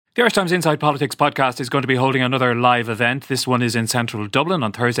The Irish Times Inside Politics podcast is going to be holding another live event. This one is in central Dublin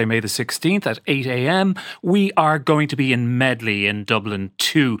on Thursday, May the 16th at 8 a.m. We are going to be in Medley in Dublin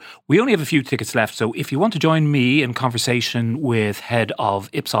too. We only have a few tickets left, so if you want to join me in conversation with head of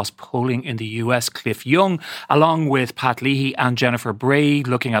Ipsos polling in the US, Cliff Young, along with Pat Leahy and Jennifer Bray,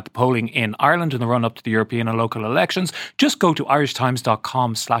 looking at the polling in Ireland in the run-up to the European and local elections, just go to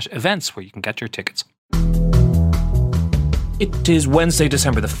irishtimes.com/events where you can get your tickets. It is Wednesday,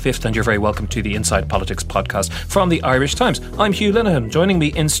 December the 5th, and you're very welcome to the Inside Politics podcast from the Irish Times. I'm Hugh Linehan. Joining me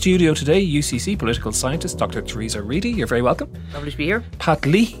in studio today, UCC political scientist Dr. Theresa Reedy. You're very welcome. Lovely to be here. Pat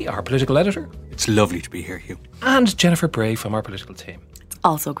Leahy, our political editor. It's lovely to be here, Hugh. And Jennifer Bray from our political team.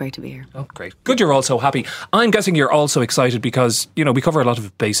 Also great to be here. Oh, great. Good you're all so happy. I'm guessing you're also excited because, you know, we cover a lot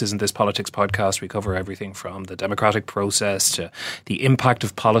of bases in this politics podcast. We cover everything from the democratic process to the impact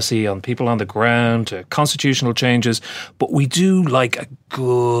of policy on people on the ground to constitutional changes. But we do like a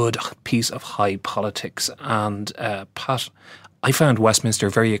good piece of high politics. And Pat, I found Westminster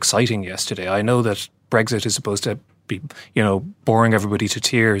very exciting yesterday. I know that Brexit is supposed to be, you know, boring everybody to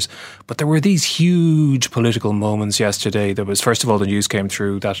tears. But there were these huge political moments yesterday. There was, first of all, the news came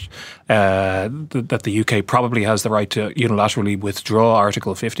through that that the UK probably has the right to unilaterally withdraw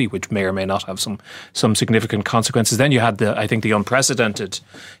Article 50, which may or may not have some significant consequences. Then you had the unprecedented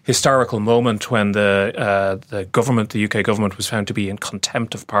historical moment when the government, the UK government, was found to be in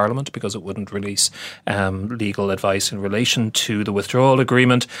contempt of Parliament because it wouldn't release legal advice in relation to the withdrawal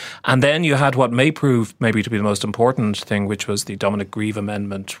agreement. And then you had what may prove maybe to be the most important thing, which was the Dominic Grieve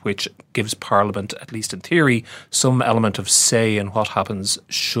Amendment, which gives Parliament, at least in theory, some element of say in what happens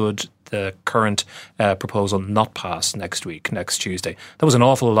should the current proposal not pass next Tuesday. That was an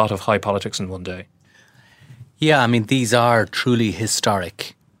awful lot of high politics in one day. Yeah, I mean, these are truly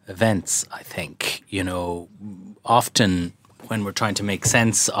historic events, I think. You know, often when we're trying to make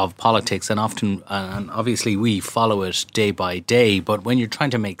sense of politics, and obviously we follow it day by day, but when you're trying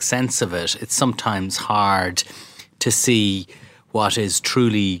to make sense of it, it's sometimes hard to see what is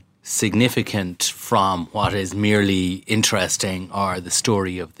truly significant from what is merely interesting or the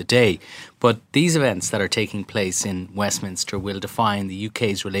story of the day. But these events that are taking place in Westminster will define the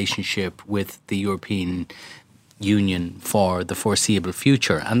UK's relationship with the European Union for the foreseeable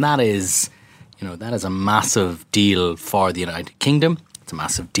future. And that is, you know, that is a massive deal for the United Kingdom. It's a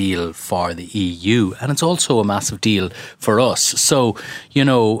massive deal for the EU. And it's also a massive deal for us. So, you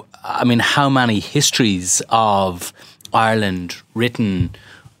know, I mean, how many histories of Ireland written,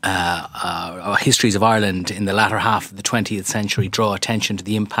 histories of Ireland in the latter half of the 20th century draw attention to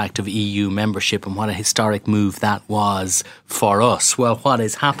the impact of EU membership and what a historic move that was for us. Well, what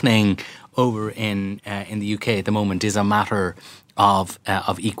is happening over in the UK at the moment is a matter of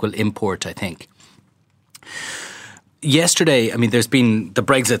equal import, I think. Yesterday, I mean, there's been the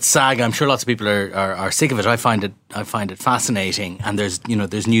Brexit saga. I'm sure lots of people are sick of it. I find it fascinating, and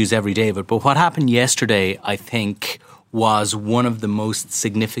there's news every day of it. But what happened yesterday, I think, was one of the most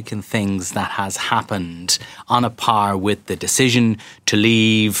significant things that has happened, on a par with the decision to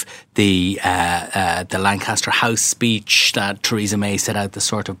leave, the Lancaster House speech that Theresa May set out the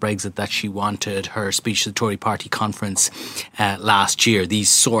sort of Brexit that she wanted, her speech to the Tory party conference last year, these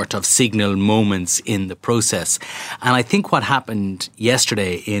sort of signal moments in the process. And I think what happened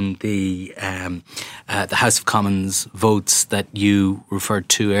yesterday in the House of Commons votes that you referred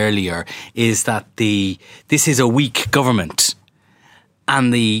to earlier is that this is a weak government,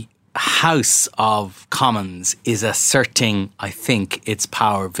 and the House of Commons is asserting, I think, its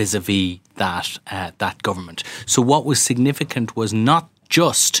power vis-a-vis that government. So what was significant was not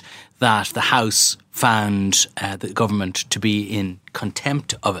just that the House found the government to be in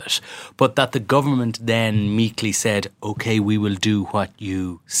contempt of it, but that the government then meekly said, OK, we will do what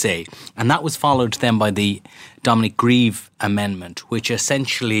you say. And that was followed then by the Dominic Grieve Amendment, which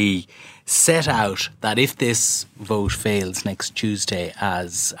essentially set out that if this vote fails next Tuesday,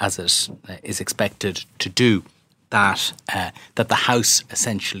 as it is expected to do, that the House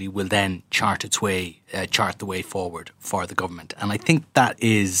essentially will then chart the way forward for the government. And I think that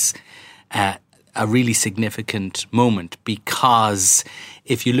is a really significant moment, because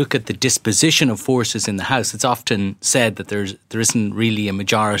if you look at the disposition of forces in the House, it's often said that there isn't really a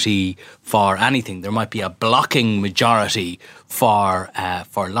majority for anything. There might be a blocking majority for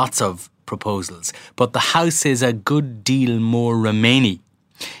lots of proposals, but the House is a good deal more Remainy.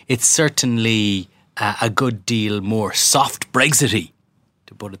 It's certainly a good deal more soft Brexity,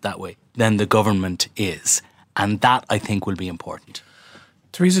 to put it that way, than the government is. And that, I think, will be important.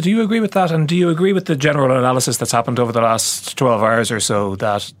 Teresa, do you agree with that? And do you agree with the general analysis that's happened over the last 12 hours or so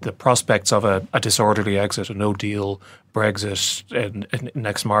that the prospects of a disorderly exit, a no-deal Brexit in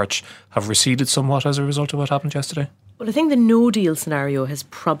next March have receded somewhat as a result of what happened yesterday? Well, I think the no-deal scenario has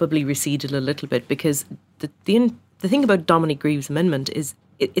probably receded a little bit because the thing about Dominic Grieve's amendment is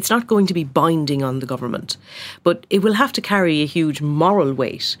it's not going to be binding on the government, but it will have to carry a huge moral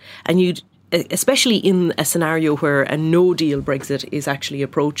weight. And especially in a scenario where a no-deal Brexit is actually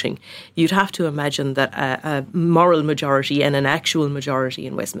approaching, you'd have to imagine that a moral majority and an actual majority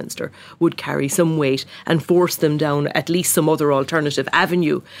in Westminster would carry some weight and force them down at least some other alternative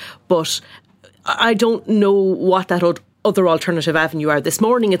avenue. But I don't know what that other alternative avenue are. This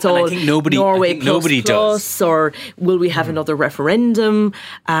morning it's all Norway plus, or will we have another referendum?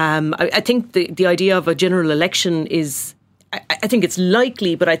 I think the idea of a general election is... I think it's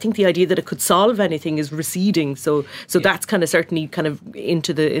likely, but I think the idea that it could solve anything is receding. So that's kind of certainly kind of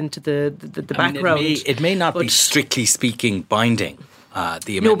into the background. It may not be strictly speaking binding.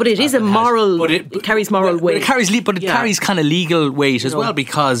 No, but it is a moral. It carries moral weight. It carries kind of legal weight as well,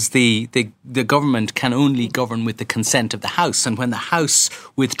 because the government can only govern with the consent of the House, and when the House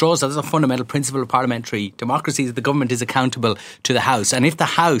withdraws, that is a fundamental principle of parliamentary democracy, that the government is accountable to the House. And if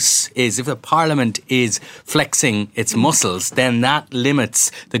the Parliament is flexing its muscles, then that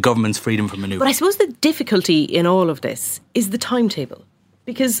limits the government's freedom from manoeuvre. But I suppose the difficulty in all of this is the timetable,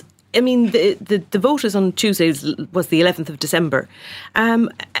 because I mean, the vote is on Tuesday, was the 11th of December.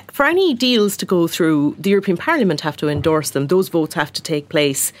 For any deals to go through, the European Parliament have to endorse them. Those votes have to take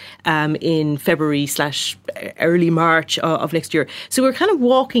place in February/early March of next year. So we're kind of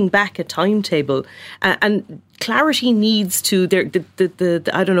walking back a timetable, and clarity needs to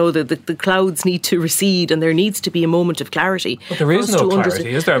the clouds need to recede, and there needs to be a moment of clarity. But there is no clarity,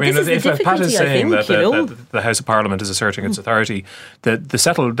 is there? I mean, if Pat is saying that the House of Parliament is asserting its authority,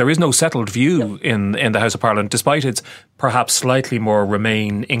 there is no settled view in the House of Parliament, despite its perhaps slightly more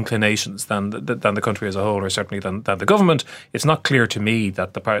Remain inclinations than the country as a whole, or certainly than the government. It's not clear to me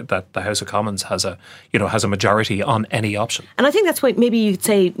that the House of Commons has a majority on any option. And I think that's why maybe you'd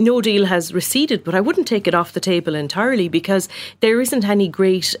say no deal has receded, but I wouldn't take it off the table entirely, because there isn't any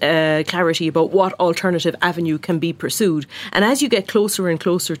great clarity about what alternative avenue can be pursued. And as you get closer and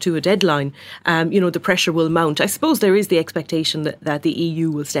closer to a deadline, the pressure will mount. I suppose there is the expectation that the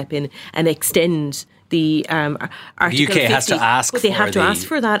EU will step in and extend the Article the UK 50, has to ask, but they have to ask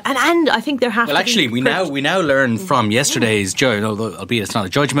for that, and I think there have to. Well, actually, we now learn from yesterday's judge, although albeit it's not a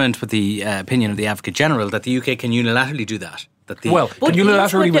judgment, but the opinion of the Advocate General, that the UK can unilaterally do that. Can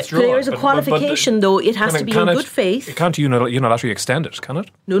unilaterally withdraw. There is a qualification, though. It has to be in good faith. It can't unilaterally extend it, can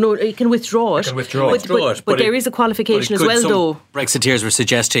it? No, it can withdraw it. But there is a qualification as well, though. Brexiteers were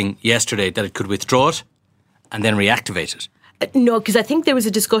suggesting yesterday that it could withdraw it and then reactivate it. No, because I think there was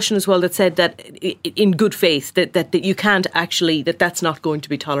a discussion as well that said that in good faith that you can't actually, that's not going to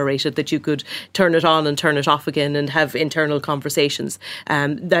be tolerated, that you could turn it on and turn it off again and have internal conversations,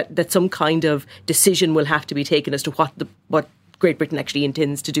 that some kind of decision will have to be taken as to what Great Britain actually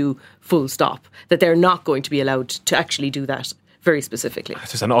intends to do, full stop, that they're not going to be allowed to actually do that very specifically.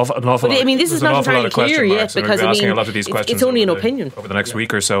 There's an awful lot. But I mean, this is not entirely clear yet, because asking a lot of these questions. It's only an opinion over the next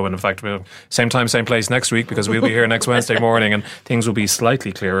week or so, and in fact, same time, same place next week, because we'll be here next Wednesday morning, and things will be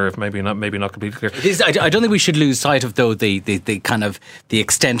slightly clearer, if maybe not completely clear. It is, I don't think we should lose sight of, though, the kind of the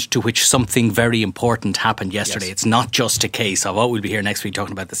extent to which something very important happened yesterday. Yes. It's not just a case of we'll be here next week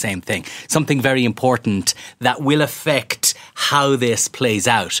talking about the same thing. Something very important that will affect how this plays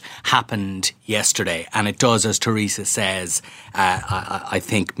out happened yesterday, and it does, as Teresa says, I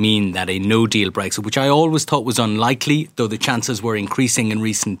think mean that a no-deal Brexit, which I always thought was unlikely, though the chances were increasing in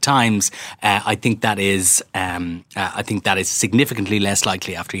recent times, I think that is significantly less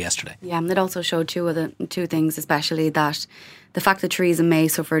likely after yesterday. Yeah, and it also showed two things, especially that the fact that Theresa May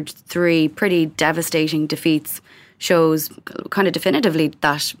suffered 3 pretty devastating defeats shows kind of definitively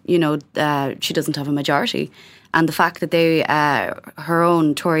that she doesn't have a majority, and the fact that her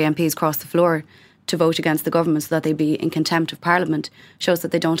own Tory MPs crossed the floor to vote against the government so that they be in contempt of Parliament shows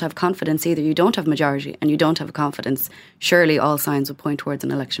that they don't have confidence either. You don't have majority and you don't have confidence. Surely all signs would point towards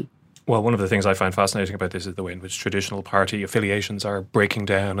an election. Well, one of the things I find fascinating about this is the way in which traditional party affiliations are breaking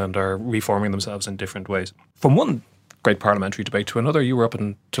down and are reforming themselves in different ways. From one great parliamentary debate to another, you were up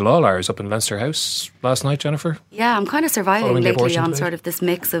until all hours up in Leinster House last night, Jennifer. Yeah, I'm kind of surviving lately on sort of this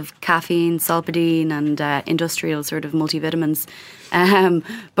mix of caffeine, solpadeine and industrial sort of multivitamins.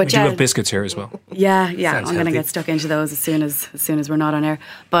 But we do have biscuits here as well. Yeah, I'm going to get stuck into those as soon as we're not on air.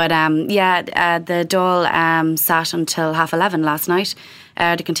 But the Dáil sat until 11:30 last night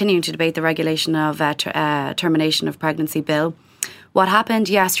to continue to debate the regulation of termination of pregnancy bill, What happened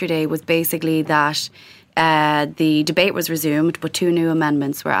yesterday was basically that the debate was resumed, but 2 new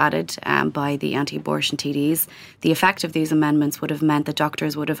amendments were added by the anti-abortion TDs. The effect of these amendments would have meant that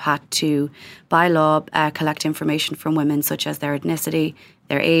doctors would have had to, by law, collect information from women such as their ethnicity,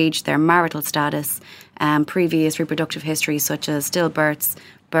 their age, their marital status, previous reproductive history such as stillbirths,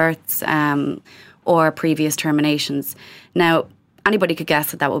 births, or previous terminations. Now, anybody could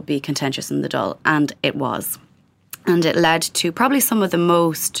guess that that would be contentious in the Dáil, and it was. And it led to probably some of the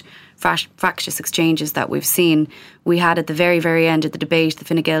most fractious exchanges that we've seen. We had at the very, very end of the debate, the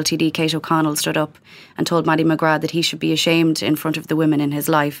Fine Gael TD, Kate O'Connell, stood up and told Maddie McGrath that he should be ashamed in front of the women in his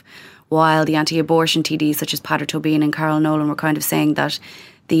life, while the anti-abortion TDs such as Peadar Tobin and Carol Nolan were kind of saying that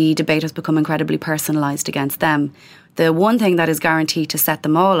the debate has become incredibly personalised against them. The one thing that is guaranteed to set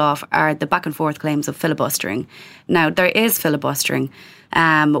them all off are the back and forth claims of filibustering. Now, there is filibustering.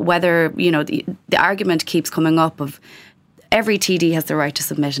 Whether, the argument keeps coming up of every TD has the right to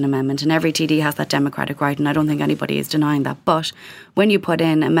submit an amendment and every TD has that democratic right, and I don't think anybody is denying that. But when you put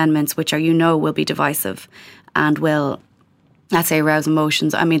in amendments which will be divisive and will, let's say, arouse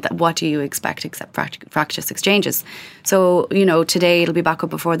emotions, what do you expect except fractious exchanges? So, today it'll be back up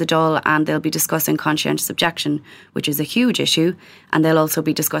before the Dáil and they'll be discussing conscientious objection, which is a huge issue, and they'll also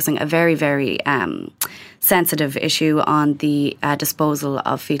be discussing a very, very sensitive issue on the disposal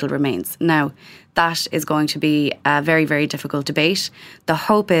of fetal remains. Now, that is going to be a very, very difficult debate. The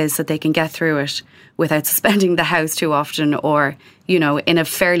hope is that they can get through it without suspending the House too often, or, in a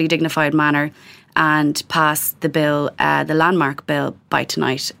fairly dignified manner, and pass the bill, the landmark bill, by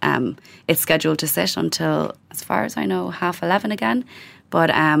tonight. It's scheduled to sit until, as far as I know, 11:30 again.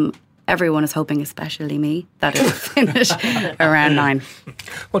 But everyone is hoping, especially me, that it'll finish around 9.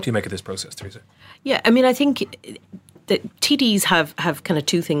 What do you make of this process, Theresa? Yeah, I think that TDs have kind of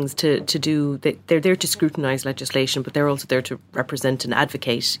 2 things to do. They're there to scrutinise legislation, but they're also there to represent and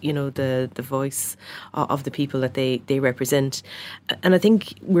advocate, the voice of the people that they represent. And I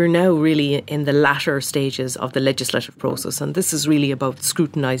think we're now really in the latter stages of the legislative process, and this is really about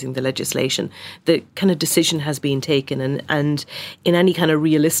scrutinising the legislation. The kind of decision has been taken, and in any kind of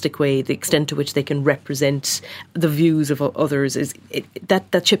realistic way, the extent to which they can represent the views of others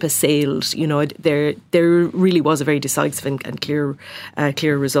that ship has sailed. There really was a very decisive and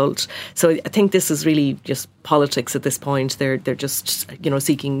clear result. So I think this is really just politics at this point. They're just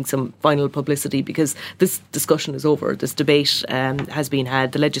seeking some final publicity because this discussion is over. This debate has been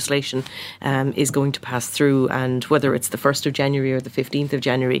had. The legislation is going to pass through, and whether it's the 1st of January or the 15th of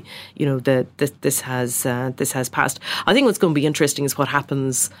January, this has passed. I think what's going to be interesting is what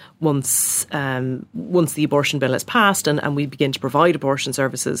happens once the abortion bill has passed and we begin to provide abortion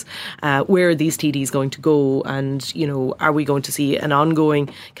services. Where are these TDs going to go? And are we going to see an ongoing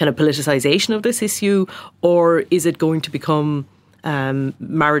kind of politicisation of this issue, or is it going to become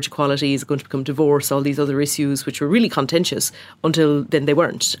marriage equality, is going to become divorce, all these other issues which were really contentious until then they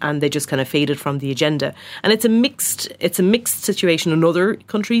weren't, and they just kind of faded from the agenda. And it's a mixed situation in other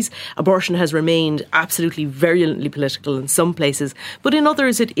countries. Abortion has remained absolutely virulently political in some places, but in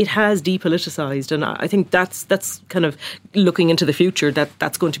others it has depoliticised, and I think that's kind of looking into the future,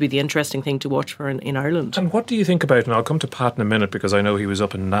 that's going to be the interesting thing to watch for in Ireland. And what do you think about, and I'll come to Pat in a minute because I know he was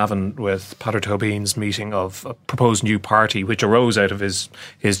up in Navan with Peadar Tobin's meeting of a proposed new party which arose out of his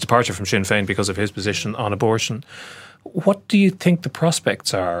departure from Sinn Féin because of his position on abortion. What do you think the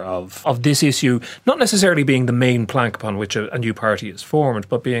prospects are of this issue, not necessarily being the main plank upon which a new party is formed,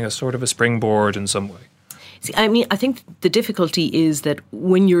 but being a sort of a springboard in some way? See, I think the difficulty is that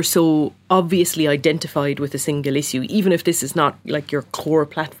when you're so obviously identified with a single issue, even if this is not like your core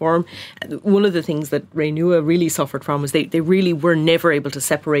platform, one of the things that Renua really suffered from was they really were never able to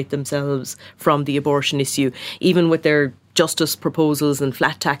separate themselves from the abortion issue, even with their justice proposals and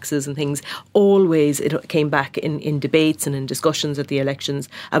flat taxes and things. Always it came back in debates and in discussions at the elections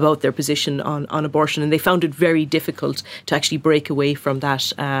about their position on abortion, and they found it very difficult to actually break away from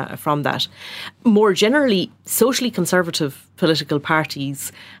that. More generally, socially conservative political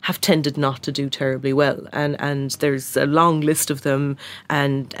parties have tended not to do terribly well, and there's a long list of them,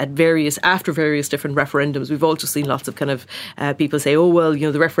 and after various different referendums we've also seen lots of kind of people say, oh well,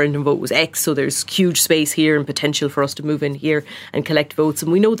 the referendum vote was X, so there's huge space here and potential for us to move in here and collect votes.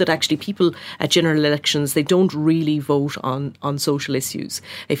 And we know that actually people at general elections, they don't really vote on social issues.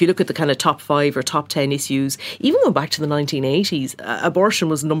 If you look at the kind of top 5 or top 10 issues, even going back to the 1980s, abortion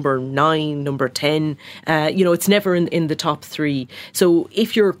was number 9, number 10. It's never in the top 3. So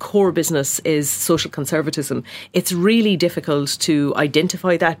if your core business is social conservatism, it's really difficult to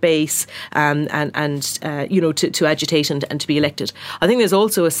identify that base and to agitate and to be elected. I think there's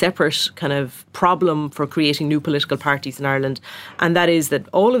also a separate kind of problem for creating new political parties in Ireland, and that is that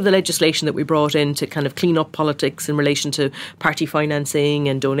all of the legislation that we brought in to kind of clean up politics in relation to party financing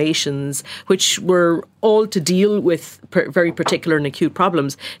and donations, which were all to deal with very particular and acute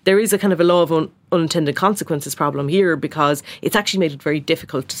problems, there is a kind of a law of unintended consequences problem here, because it's actually made it very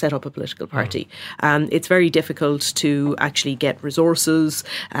difficult to set up a political party. It's very difficult to actually get resources,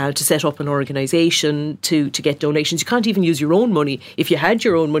 to set up an organisation, to get donations. You can't even use your own money. If you had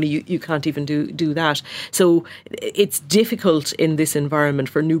your own money, you can't even do that. So it's difficult in this environment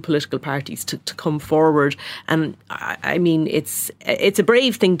for new political parties to come forward. And I mean, it's a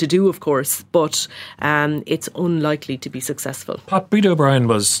brave thing to do, of course, but it's unlikely to be successful. Pat, Breda O'Brien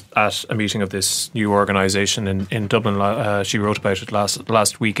was at a meeting of this new organisation in Dublin. She wrote about it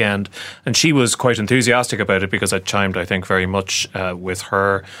last weekend, and she was quite enthusiastic about it because it chimed, I think, very much with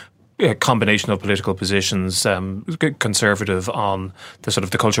her combination of political positions, conservative on the sort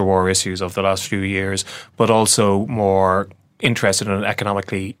of the culture war issues of the last few years, but also more interested in an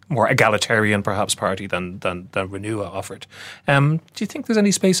economically more egalitarian, perhaps, party than Renewa offered. Do you think there's any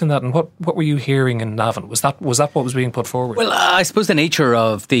space in that? And what were you hearing in Navan? Was that what was being put forward? Well, I suppose the nature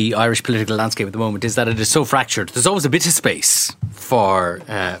of the Irish political landscape at the moment is that it is so fractured. There's always a bit of space for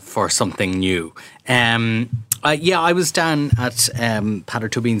something new. I was down at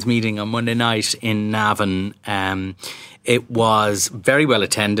Peadar Tobin's meeting on Monday night in Navan. It was very well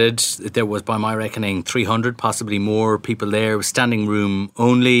attended. There was, by my reckoning, 300, possibly more people there. It was standing room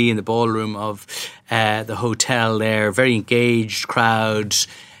only in the ballroom of the hotel there. Very engaged crowd.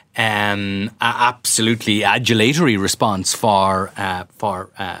 Absolutely adulatory response for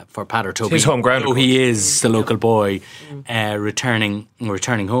Peadar Tobin. His home ground. Oh, he is the local boy, returning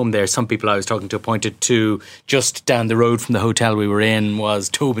home there. Some people I was talking to pointed to just down the road from the hotel we were in was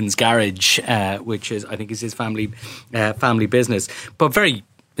Tobin's garage, which is, I think, is his family business. But very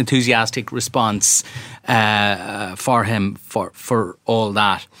enthusiastic response for him for all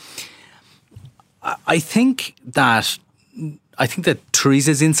that. I think that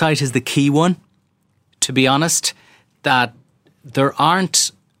Theresa's insight is the key one, to be honest, that there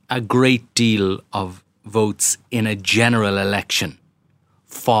aren't a great deal of votes in a general election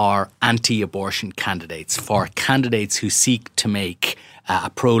for anti-abortion candidates, for candidates who seek to make a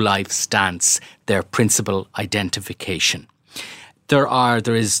pro-life stance their principal identification. There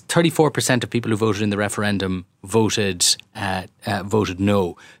is 34% of people who voted in the referendum voted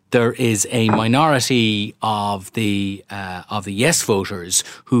no. There is a minority of the yes voters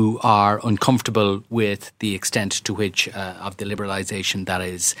who are uncomfortable with the extent to which of the liberalisation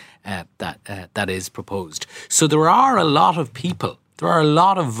that is proposed. So there are a lot of people, there are a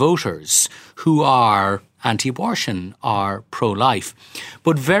lot of voters who are anti-abortion, are pro-life,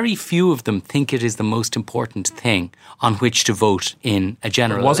 but very few of them think it is the most important thing on which to vote in a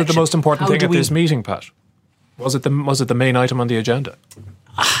general election. Was it the most important thing at this meeting, Pat? Was it the main item on the agenda?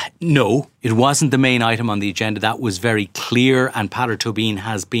 No, it wasn't the main item on the agenda. That was very clear, and Peadar Tobin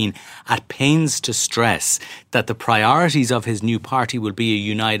has been at pains to stress that the priorities of his new party will be a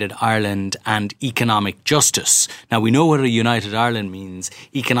united Ireland and economic justice. Now, we know what a united Ireland means.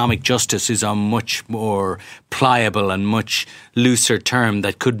 Economic justice is a much more pliable and much looser term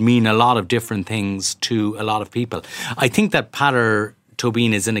that could mean a lot of different things to a lot of people. I think that Peadar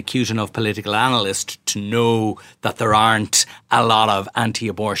Tobin is an acute enough political analyst to know that there aren't a lot of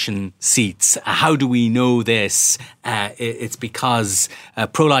anti-abortion seats. How do we know this? It's because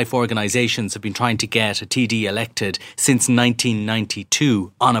pro-life organisations have been trying to get a TD elected since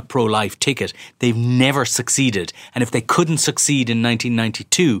 1992 on a pro-life ticket. They've never succeeded. And if they couldn't succeed in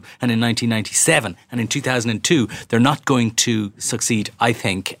 1992 and in 1997 and in 2002, they're not going to succeed, I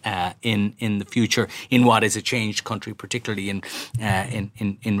think, in the future in what is a changed country, particularly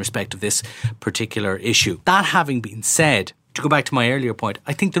in respect of this particular issue. That having been said, to go back to my earlier point,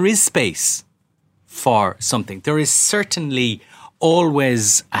 I think there is space for something. There is certainly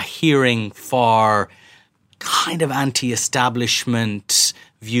always a hearing for kind of anti-establishment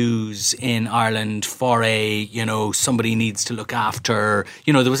views in Ireland, for somebody needs to look after,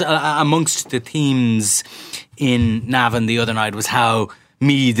 there was amongst the themes in Navan the other night was how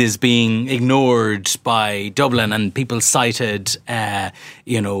Meath is being ignored by Dublin, and people cited, the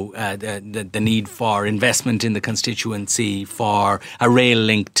need for investment in the constituency, for a rail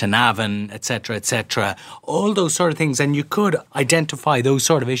link to Navan, etc., all those sort of things. And you could identify those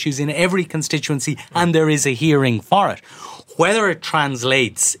sort of issues in every constituency, and there is a hearing for it. Whether it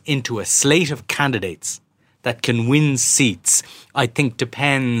translates into a slate of candidates that can win seats, I think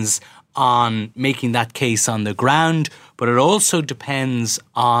depends on making that case on the ground, but it also depends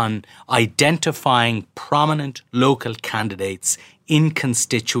on identifying prominent local candidates in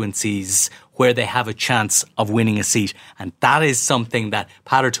constituencies where they have a chance of winning a seat. And that is something that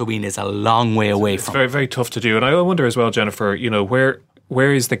Peadar Tóibín is a long way away from. It's very, very tough to do. And I wonder as well, Jennifer,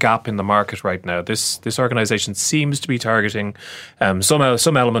 where is the gap in the market right now? This organisation seems to be targeting some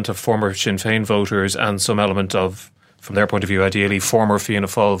element of former Sinn Féin voters and some element of, from their point of view, ideally former Fianna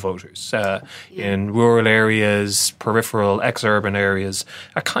Fáil voters in rural areas, peripheral, ex-urban areas,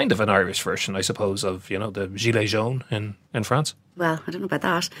 a kind of an Irish version, I suppose, of the Gilets jaunes in France. Well, I don't know about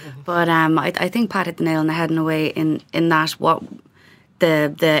that, but I think Pat hit the nail on the head in a way in that what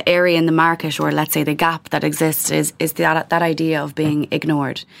the area in the market, or let's say the gap that exists, is that idea of being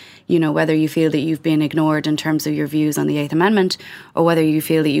ignored. Whether you feel that you've been ignored in terms of your views on the Eighth Amendment, or whether you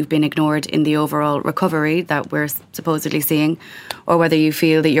feel that you've been ignored in the overall recovery that we're supposedly seeing, or whether you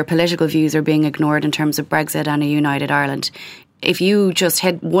feel that your political views are being ignored in terms of Brexit and a united Ireland. If you just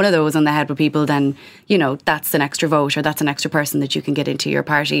hit one of those on the head with people, then, that's an extra vote, or that's an extra person that you can get into your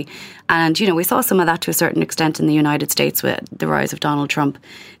party. And, we saw some of that to a certain extent in the United States with the rise of Donald Trump,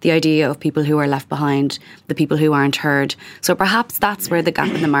 the idea of people who are left behind, the people who aren't heard. So perhaps that's where the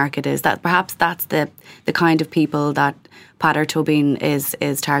gap in the market is, that perhaps that's the kind of people that Peadar Tóibín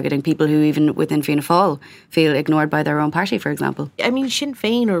is targeting, people who even within Fianna Fáil feel ignored by their own party, for example. I mean, Sinn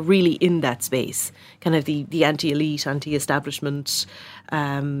Féin are really in that space, kind of the anti-elite, anti-establishment.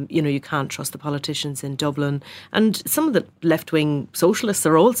 You can't trust the politicians in Dublin. And some of the left-wing socialists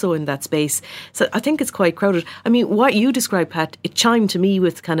are also in that space. So I think it's quite crowded. I mean, what you described, Pat, it chimed to me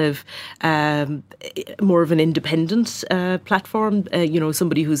with kind of more of an independent platform.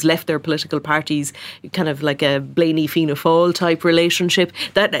 Somebody who's left their political parties, kind of like a Blaney Fianna Fáil type relationship.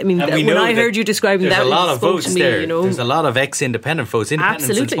 That, I mean, when I heard you describing that, there's a lot of votes to me, there. There's a lot of ex-independent votes. Independents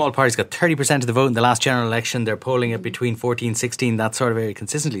Absolutely. and small parties got 30% of the vote in the last general election. They're polling at between 14, 16, that sort of area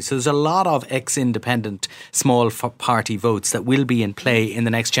consistently. So there's a lot of ex-independent small party votes that will be in play in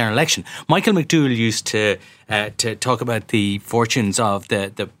the next general election. Michael McDowell used to talk about the fortunes of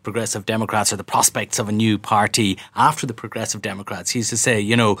the Progressive Democrats, or the prospects of a new party after the Progressive Democrats. He used to say,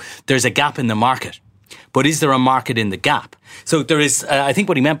 there's a gap in the market. But is there a market in the gap? So there is. I think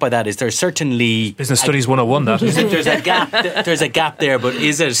what he meant by that is there's certainly Business Studies 101. That there's a gap. There's a gap there, but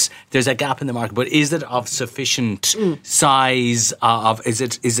there's a gap in the market? But is it of sufficient size?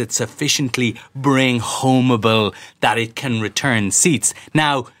 Is it sufficiently bring homeable that it can return seats?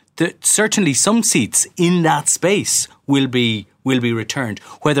 Now, certainly some seats in that space will be returned.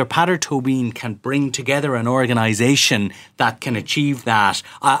 Whether Peadar Tóibín can bring together an organisation that can achieve that,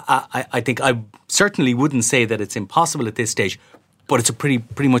 I think I certainly wouldn't say that it's impossible at this stage, but it's a pretty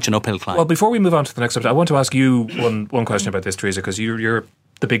much an uphill climb. Well, before we move on to the next subject, I want to ask you one question about this, Teresa, because you're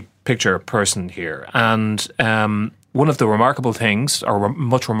the big picture person here, and one of the remarkable things, or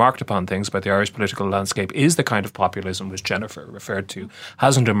much remarked upon things about the Irish political landscape, is the kind of populism which Jennifer referred to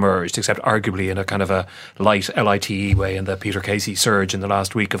hasn't emerged, except arguably in a kind of a light LITE way in the Peter Casey surge in the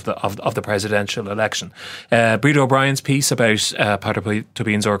last week of the presidential election. Breed O'Brien's piece about Peadar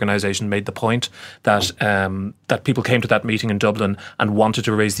Tóibín's organisation made the point that that people came to that meeting in Dublin and wanted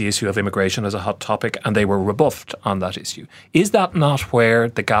to raise the issue of immigration as a hot topic, and they were rebuffed on that issue. Is that not where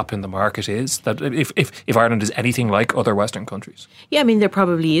the gap in the market is? That if Ireland is anything like other Western countries? Yeah, I mean, there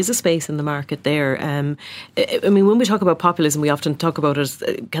probably is a space in the market there. I mean, when we talk about populism, we often talk about it as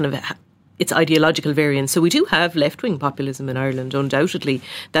kind of its ideological variance. So we do have left-wing populism in Ireland, undoubtedly.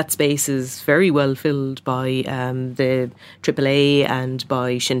 That space is very well filled by the AAA and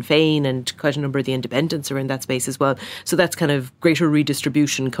by Sinn Féin, and quite a number of the independents are in that space as well. So that's kind of greater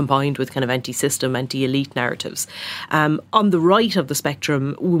redistribution combined with kind of anti-system, anti-elite narratives. On the right of the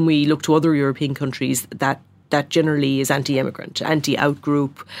spectrum, when we look to other European countries, that generally is anti-immigrant,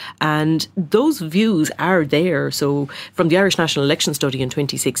 anti-outgroup, and those views are there. So from the Irish National Election Study in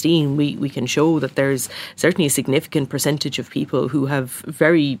 2016, we can show that there's certainly a significant percentage of people who have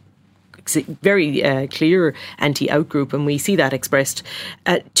very clear anti-outgroup, and we see that expressed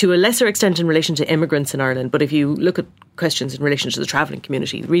to a lesser extent in relation to immigrants in Ireland. But if you look at questions in relation to the travelling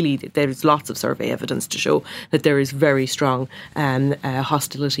community, really there's lots of survey evidence to show that there is very strong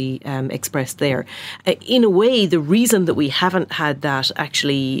hostility expressed there. In a way, the reason that we haven't had that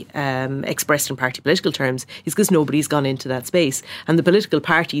actually expressed in party political terms is because nobody's gone into that space, and the political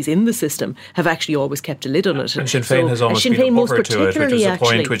parties in the system have actually always kept a lid on it. And Sinn Féin has almost been a buffer to it, which is a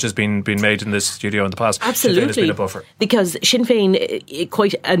point which has been made in this studio in the past. Absolutely. Sinn Féin has been a buffer. Because Sinn Féin,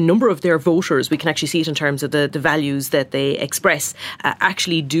 quite a number of their voters, we can actually see it in terms of the values that that they express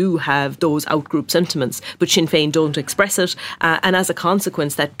actually do have those outgroup sentiments, but Sinn Féin don't express it, and as a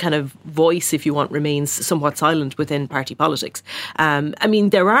consequence that kind of voice, if you want, remains somewhat silent within party politics. I mean,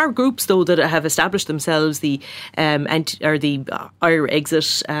 there are groups though that have established themselves, the Irish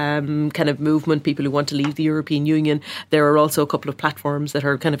exit kind of movement, people who want to leave the European Union. There are also a couple of platforms that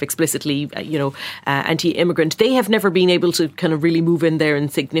are kind of explicitly anti-immigrant. They have never been able to kind of really move in there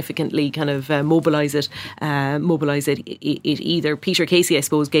and significantly kind of mobilise it either. Peter Casey, I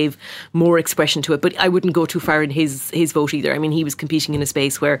suppose, gave more expression to it, but I wouldn't go too far in his vote either. I mean, he was competing in a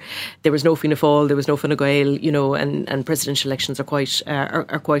space where there was no Fianna Fáil, there was no Fine Gael, and presidential elections are quite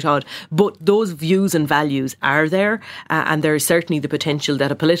odd. But those views and values are there, and there is certainly the potential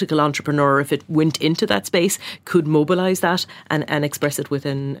that a political entrepreneur, if it went into that space, could mobilise that and express it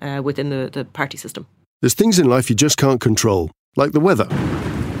within the party system. There's things in life you just can't control, like the weather,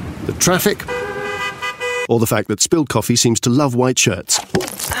 the traffic, or the fact that spilled coffee seems to love white shirts.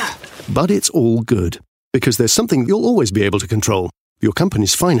 But it's all good, because there's something you'll always be able to control: your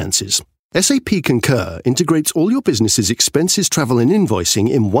company's finances. SAP Concur integrates all your business's expenses, travel and invoicing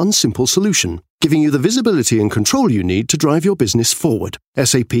in one simple solution, giving you the visibility and control you need to drive your business forward.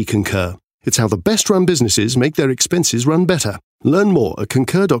 SAP Concur. It's how the best-run businesses make their expenses run better. Learn more at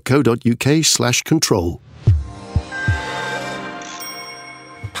concur.co.uk/control.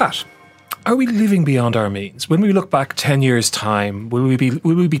 Pat, are we living beyond our means? When we look back 10 years' time, will we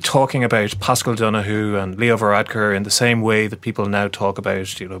be talking about Paschal Donoghue and Leo Varadkar in the same way that people now talk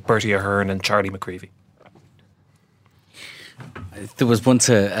about, Bertie Ahern and Charlie McCreevy? There was once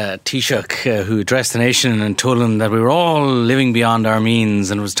a Taoiseach who addressed the nation and told them that we were all living beyond our means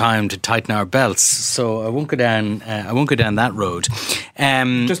and it was time to tighten our belts. So I won't go down that road.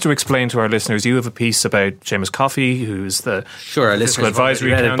 Just to explain to our listeners, you have a piece about Seamus Coffey, who's the Fiscal Advisory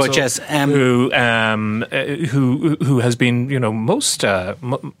Council, but yes, who has been most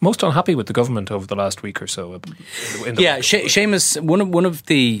unhappy with the government over the last week or so. Seamus. One of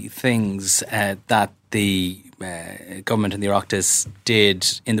the things that the government and the Oireachtas did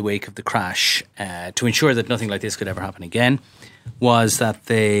in the wake of the crash to ensure that nothing like this could ever happen again was that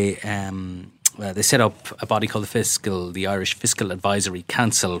they set up a body called the Irish Fiscal Advisory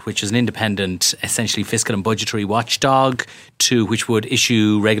Council, which is an independent, essentially fiscal and budgetary watchdog, which would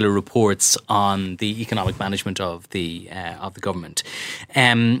issue regular reports on the economic management of the government.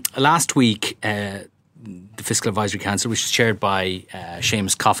 Last week, the Fiscal Advisory Council, which is chaired by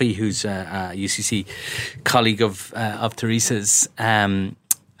Seamus Coffey, who's a UCC colleague of Teresa's, and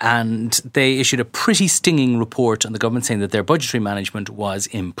they issued a pretty stinging report on the government saying that their budgetary management was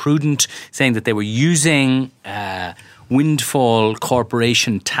imprudent, saying that they were using windfall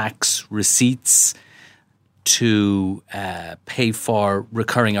corporation tax receipts to pay for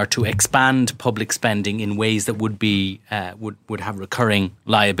recurring or to expand public spending in ways that would have recurring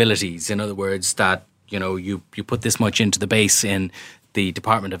liabilities. In other words, that you put this much into the base in the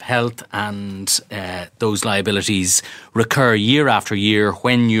Department of Health and those liabilities recur year after year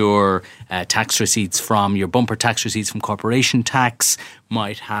when your tax receipts from your bumper tax receipts from corporation tax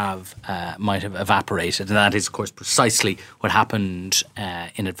might have evaporated. And that is, of course, precisely what happened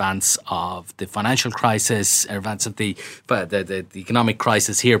in advance of the financial crisis, in advance of the economic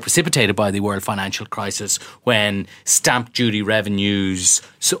crisis here precipitated by the world financial crisis, when stamp duty revenues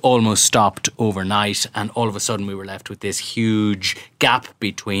almost stopped overnight, and all of a sudden we were left with this huge gap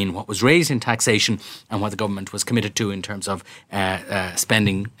between what was raised in taxation and what the government was committed to in terms of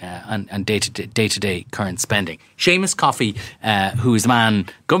spending and day-to-day current spending. Seamus Coffey, who is the man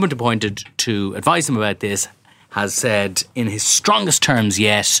government appointed to advise them about this, has said in his strongest terms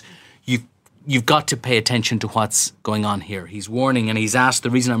yet, you've got to pay attention to what's going on here. He's warning, and he's asked, the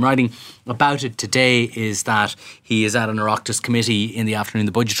reason I'm writing about it today is that he is at an Oireachtas committee in the afternoon,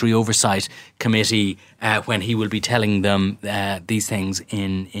 the Budgetary Oversight Committee, when he will be telling them these things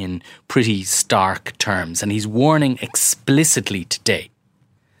in pretty stark terms. And he's warning explicitly today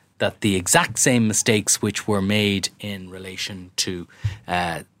that the exact same mistakes which were made in relation to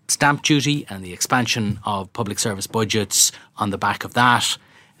stamp duty and the expansion of public service budgets on the back of that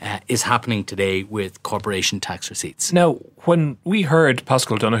is happening today with corporation tax receipts. Now, when we heard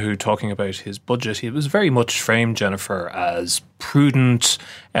Paschal Donoghue talking about his budget, it was very much framed, Jennifer, as prudent,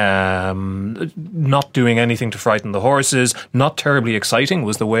 not doing anything to frighten the horses, not terribly exciting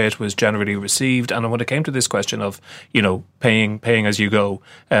was the way it was generally received. And when it came to this question of, paying as you go,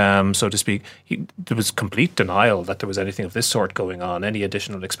 so to speak, there was complete denial that there was anything of this sort going on. Any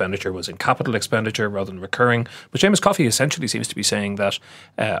additional expenditure was in capital expenditure rather than recurring. But Seamus Coffey essentially seems to be saying that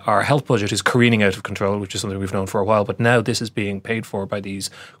our health budget is careening out of control, which is something we've known for a while. But now this is being paid for by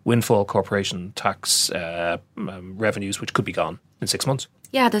these windfall corporation tax revenues, which could be gone in 6 months.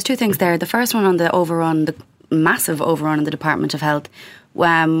 Yeah, there's two things there. The first one on the overrun, the massive overrun in the Department of Health.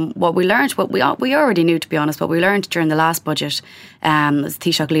 What we learned, we already knew, to be honest, what we learned during the last budget, as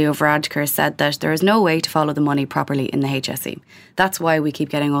Taoiseach Leo Varadkar said, that there is no way to follow the money properly in the HSE. That's why we keep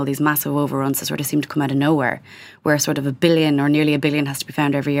getting all these massive overruns that sort of seem to come out of nowhere, where sort of $1 billion or nearly $1 billion has to be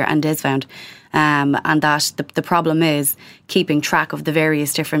found every year, and is found. And that the problem is keeping track of the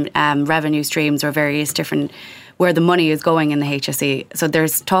various different revenue streams or various different where the money is going in the HSE. So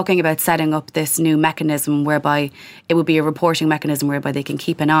there's talking about setting up this new mechanism whereby it would be a reporting mechanism whereby they can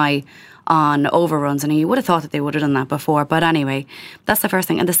keep an eye on overruns. And you would have thought that they would have done that before. But anyway, that's the first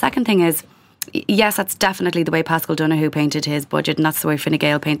thing. And the second thing is, yes, that's definitely the way Paschal Donohoe painted his budget, and that's the way Fine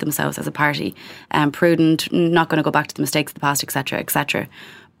Gael paint themselves as a party. Prudent, not going to go back to the mistakes of the past, etc., etc.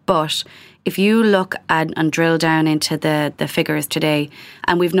 But if you look at and drill down into the figures today,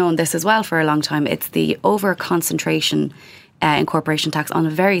 and we've known this as well for a long time, it's the over-concentration in corporation tax on a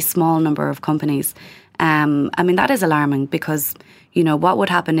very small number of companies. That is alarming because, what would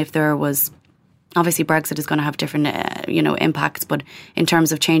happen if there was... Obviously, Brexit is going to have different, impacts, but in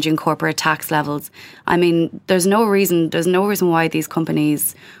terms of changing corporate tax levels, there's no reason why these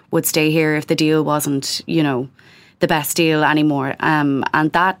companies would stay here if the deal wasn't, the best deal anymore.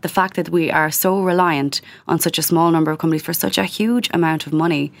 And that the fact that we are so reliant on such a small number of companies for such a huge amount of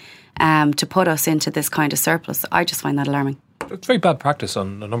money to put us into this kind of surplus, I just find that alarming. It's very bad practice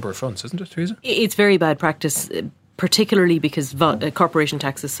on a number of fronts, isn't it, Teresa? It's very bad practice, particularly because corporation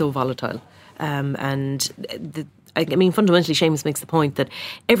tax is so volatile. Fundamentally, Seamus makes the point that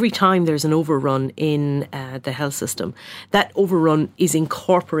every time there's an overrun in the health system, that overrun is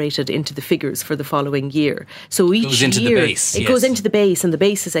incorporated into the figures for the following year. So each goes into year, the base, it goes into the base, and the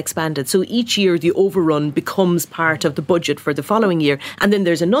base is expanded. So each year, the overrun becomes part of the budget for the following year, and then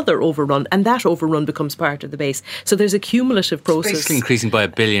there's another overrun, and that overrun becomes part of the base. So there's a cumulative process. It's basically increasing by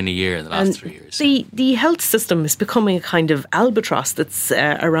 $1 billion a year in the last 3 years. The health system is becoming a kind of albatross that's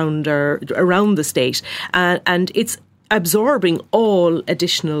around the state, and it's absorbing all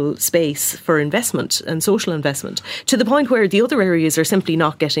additional space for investment and social investment, to the point where the other areas are simply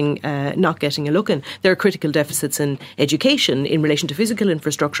not getting a look in. There are critical deficits in education in relation to physical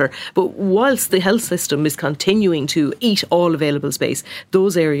infrastructure, but whilst the health system is continuing to eat all available space,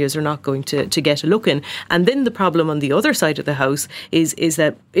 those areas are not going to get a look in. And then the problem on the other side of the house is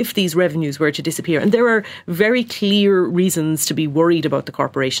that if these revenues were to disappear, and there are very clear reasons to be worried about the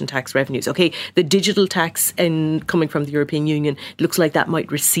corporation tax revenues. Okay, the digital tax coming from the European Union, it looks like that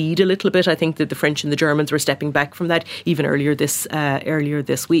might recede a little bit. I think that the French and the Germans were stepping back from that even earlier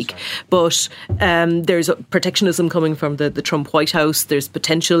this week. But there's protectionism coming from the Trump White House. There's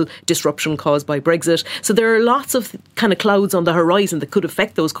potential disruption caused by Brexit. So there are lots of kind of clouds on the horizon that could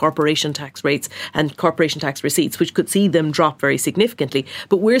affect those corporation tax rates and corporation tax receipts, which could see them drop very significantly.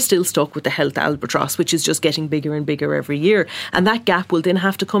 But we're still stuck with the health albatross, which is just getting bigger and bigger every year. And that gap will then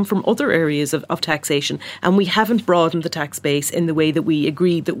have to come from other areas of taxation. And we haven't broadened the tax base in the way that we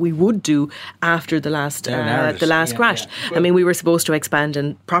agreed that we would do after the last crash. Yeah. We were supposed to expand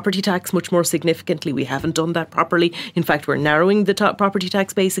in property tax much more significantly. We haven't done that properly. In fact, we're narrowing the top property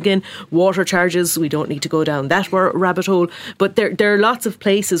tax base again. Water charges, we don't need to go down that rabbit hole. But there are lots of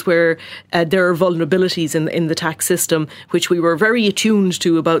places where there are vulnerabilities in the tax system, which we were very attuned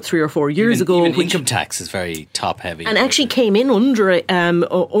to about 3 or 4 years ago. Even income tax is very top heavy, and actually came in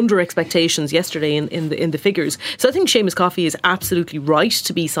under expectations yesterday in the figures. So I think Seamus Coffey is absolutely right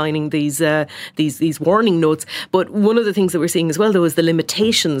to be signing these warning notes. But one of the things that we're seeing as well, though, is the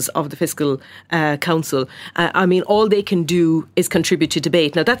limitations of the Fiscal Council. All they can do is contribute to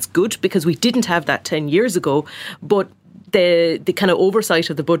debate. Now, that's good because we didn't have that 10 years ago, but the kind of oversight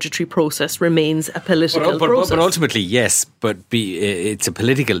of the budgetary process remains a political process. But ultimately, yes, but these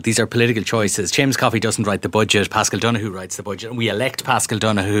are political choices. Seamus Coffey doesn't write the budget, Paschal Donohoe writes the budget, and we elect Paschal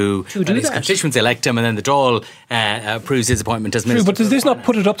Donohoe, and his constituents elect him, and then the Dáil approves his appointment as minister. True, but does this not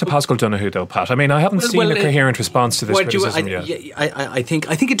put it up to Paschal Donohoe, though, Pat? I haven't seen a coherent response to this criticism yet. I think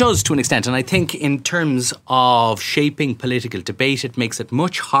it does to an extent, and I think in terms of shaping political debate, it makes it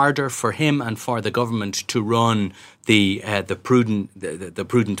much harder for him and for the government to run the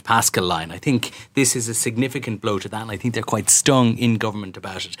prudent Paschal line. I think this is a significant blow to that, and I think they're quite stung in government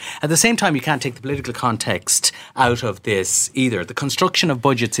about it. At the same time, you can't take the political context out of this either. The construction of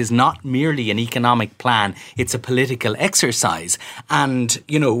budgets is not merely an economic plan, it's a political exercise. And,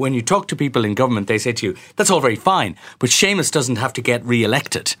 when you talk to people in government, they say to you, that's all very fine, but Seamus doesn't have to get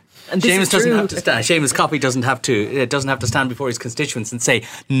re-elected. And Seamus doesn't have to stand. Seamus Coffey doesn't have to stand before his constituents and say,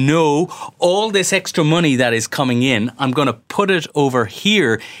 no, all this extra money that is coming in, I'm going to put it over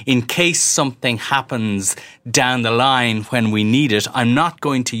here in case something happens down the line when we need it. I'm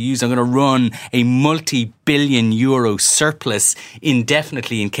going to run a multi-billion euro surplus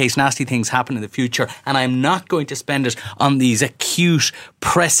indefinitely in case nasty things happen in the future, and I'm not going to spend it on these acute,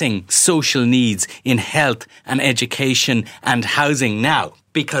 pressing social needs in health and education and housing now.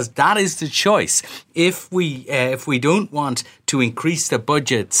 Because that is the choice. If we don't want to increase the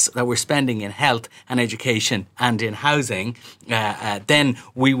budgets that we're spending in health and education and in housing, then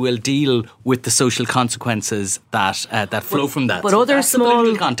we will deal with the social consequences that flow from that. But so other that's small the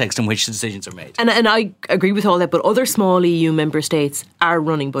political context in which the decisions are made. And I agree with all that. But other small EU member states are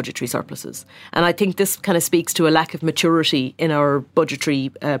running budgetary surpluses, and I think this kind of speaks to a lack of maturity in our budgetary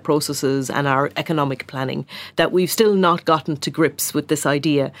processes and our economic planning, that we've still not gotten to grips with this idea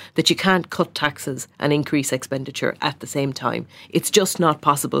that you can't cut taxes and increase expenditure at the same time. It's just not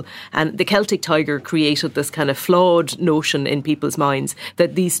possible. And the Celtic Tiger created this kind of flawed notion in people's minds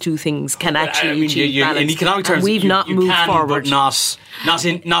that these two things can actually achieve balance. In economic terms, we've not moved forward, but not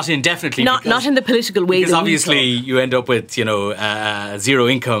indefinitely. Not in the political way. Because obviously you end up with zero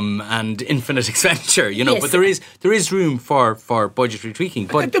income and infinite expenditure. Yes. But there is room for budgetary tweaking.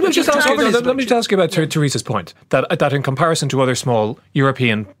 But let me just ask you about Theresa's point that in comparison to other small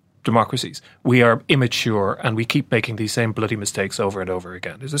European democracies, we are immature and we keep making these same bloody mistakes over and over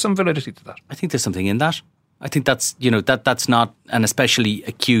again. Is there some validity to that? I think there's something in that. I think that's that's not an especially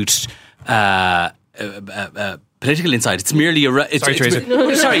acute political insight. It's merely a. Sorry, Theresa.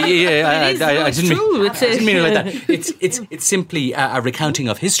 I didn't mean it like that. It's simply a recounting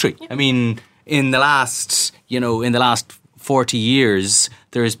of history. I mean, in the last 40 years,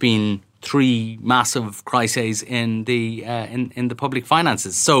 there has been 3 massive crises in the public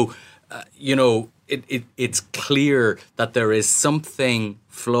finances. So, it's clear that there is something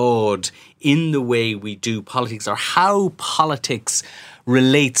flawed in the way we do politics, or how politics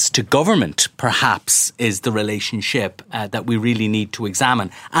relates to government, perhaps, is the relationship that we really need to examine.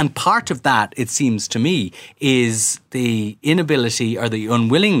 And part of that, it seems to me, is the inability or the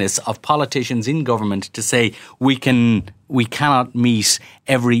unwillingness of politicians in government to say we cannot meet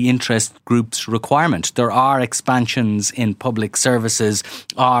every interest group's requirement. There are expansions in public services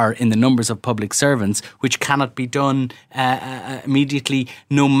or in the numbers of public servants which cannot be done immediately,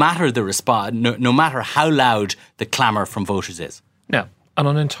 no matter the response, no matter how loud the clamour from voters is. Now, on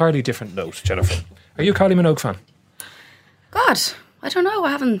an entirely different note, Jennifer, are you a Kylie Minogue fan? God, I don't know. I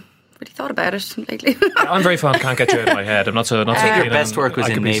haven't really thought about it lately. I'm very fond. Can't get you out of my head. I'm not so. I think your best work was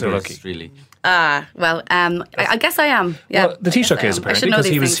in Neighbours, really. I guess I am. Yeah. Well, the Taoiseach is apparently,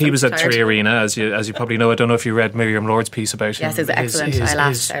 because he was at Three Arena, as you probably know. I don't know if you read Miriam Lord's piece about him. Yes, it's excellent. His I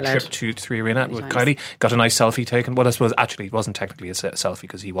laughed out loud. trip to Three Arena with Kylie. Got a nice selfie taken. Well, I suppose actually it wasn't technically a selfie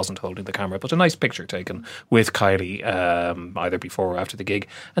because he wasn't holding the camera, but a nice picture taken with Kylie either before or after the gig,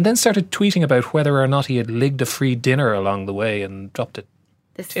 and then started tweeting about whether or not he had ligged a free dinner along the way and dropped a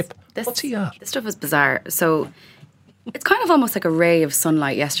tip. What's he at? This stuff is bizarre. So it's kind of almost like a ray of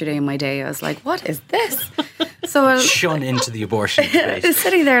sunlight yesterday in my day. I was like, what is this? So I shun into the abortion debate. I was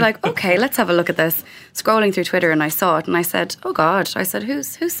sitting there like, okay, let's have a look at this. Scrolling through Twitter, and I saw it and I said, oh God. I said, who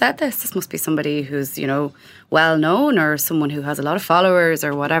said this? This must be somebody who's, well known, or someone who has a lot of followers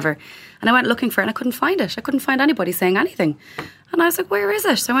or whatever. And I went looking for it and I couldn't find it. I couldn't find anybody saying anything. And I was like, where is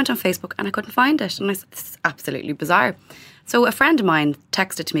it? So I went on Facebook and I couldn't find it. And I said, this is absolutely bizarre. So a friend of mine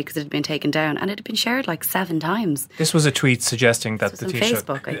texted to me because it had been taken down, and it had been shared like 7 times. This was a tweet suggesting that the Taoiseach,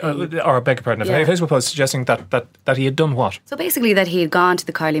 Facebook, I think. Or beg your pardon, a Facebook post suggesting that he had done what? So basically that he had gone to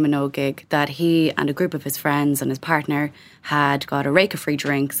the Kylie Minogue gig, that he and a group of his friends and his partner had got a rake of free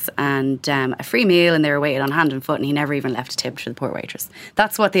drinks and a free meal, and they were waited on hand and foot, and he never even left a tip to the poor waitress.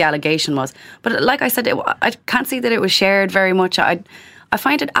 That's what the allegation was. But like I said, I can't see that it was shared very much. I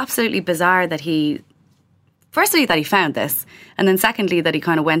find it absolutely bizarre that firstly, that he found this, and then secondly, that he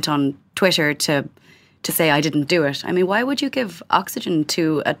kind of went on Twitter to say, I didn't do it. I mean, why would you give oxygen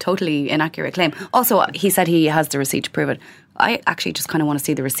to a totally inaccurate claim? Also, he said he has the receipt to prove it. I actually just kind of want to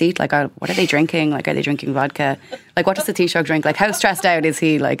see the receipt. Like, what are they drinking? Like, are they drinking vodka? Like, what does the Taoiseach drink? Like, how stressed out is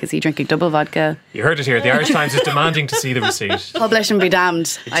he? Like, is he drinking double vodka? You heard it here. The Irish Times is demanding to see the receipt. Publish and be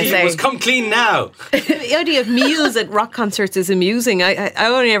damned, I say. Must come clean now. The idea of meals at rock concerts is amusing. I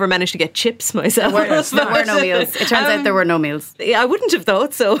only ever managed to get chips myself. There were no meals. It turns out there were no meals. I wouldn't have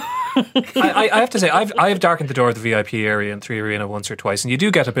thought so. I have to say, I've darkened the door of the VIP area in 3 Arena once or twice, and you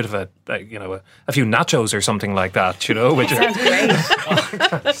do get a bit of a few nachos or something like that, which Sounds great.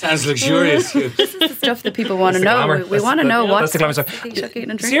 Sounds luxurious. This is the stuff that people want to know. glamour. We want to know what's that's the glamour stuff. Taoiseach eating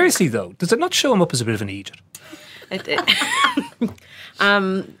and drinking. Seriously though, does it not show him up as a bit of an idiot?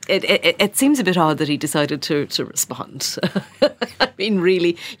 It seems a bit odd that he decided to respond. I mean,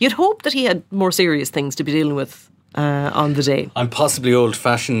 really, you'd hope that he had more serious things to be dealing with on the day. I'm possibly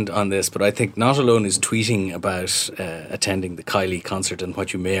old-fashioned on this, but I think not alone is tweeting about attending the Kylie concert and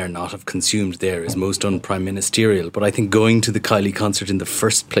what you may or not have consumed there is most un-prime ministerial, but I think going to the Kylie concert in the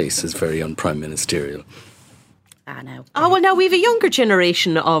first place is very un-prime ministerial. No. Oh, well, now we have a younger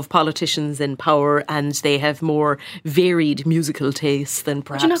generation of politicians in power, and they have more varied musical tastes than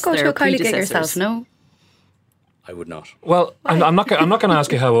perhaps Would you not go their to a Kylie gig predecessors. yourself? No. I would not. Well, I'm not going to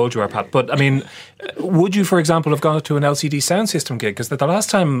ask you how old you are, Pat, but I mean, would you, for example, have gone to an LCD sound system gig? Because the last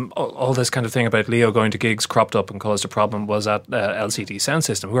time all this kind of thing about Leo going to gigs cropped up and caused a problem was at LCD sound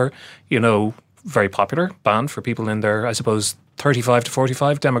system, who are, very popular band for people in their, I suppose, 35 to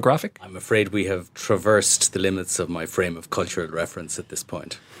 45 demographic. I'm afraid we have traversed the limits of my frame of cultural reference at this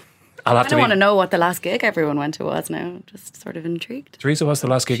point. I don't want to know what the last gig everyone went to was now. I'm just sort of intrigued. Teresa, what's the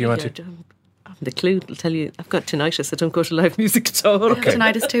last gig you went to? The clue will tell you I've got tinnitus. I don't go to live music at all. Okay.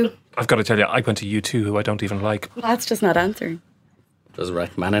 Tinnitus too. I've got to tell you, I went to U2, who I don't even like. Well, that's just not answering. Does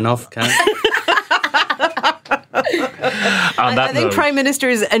Rachmaninoff count? I think Prime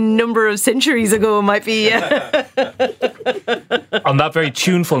Ministers a number of centuries ago might be. On that very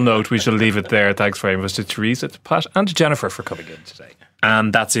tuneful note, we shall leave it there. Thanks very much to Teresa, to Pat, and to Jennifer for coming in today.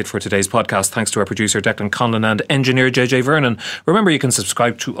 And that's it for today's podcast. Thanks to our producer Declan Conlon and engineer JJ Vernon. Remember, you can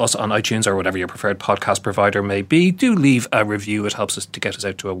subscribe to us on iTunes or whatever your preferred podcast provider may be. Do leave a review. It helps us to get us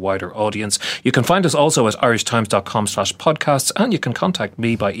out to a wider audience. You can find us also at irishtimes.com/podcasts, and you can contact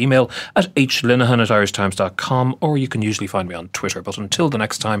me by email at hlinehan@irishtimes.com, or you can usually find me on Twitter. But until the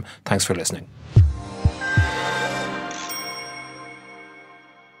next time, thanks for listening.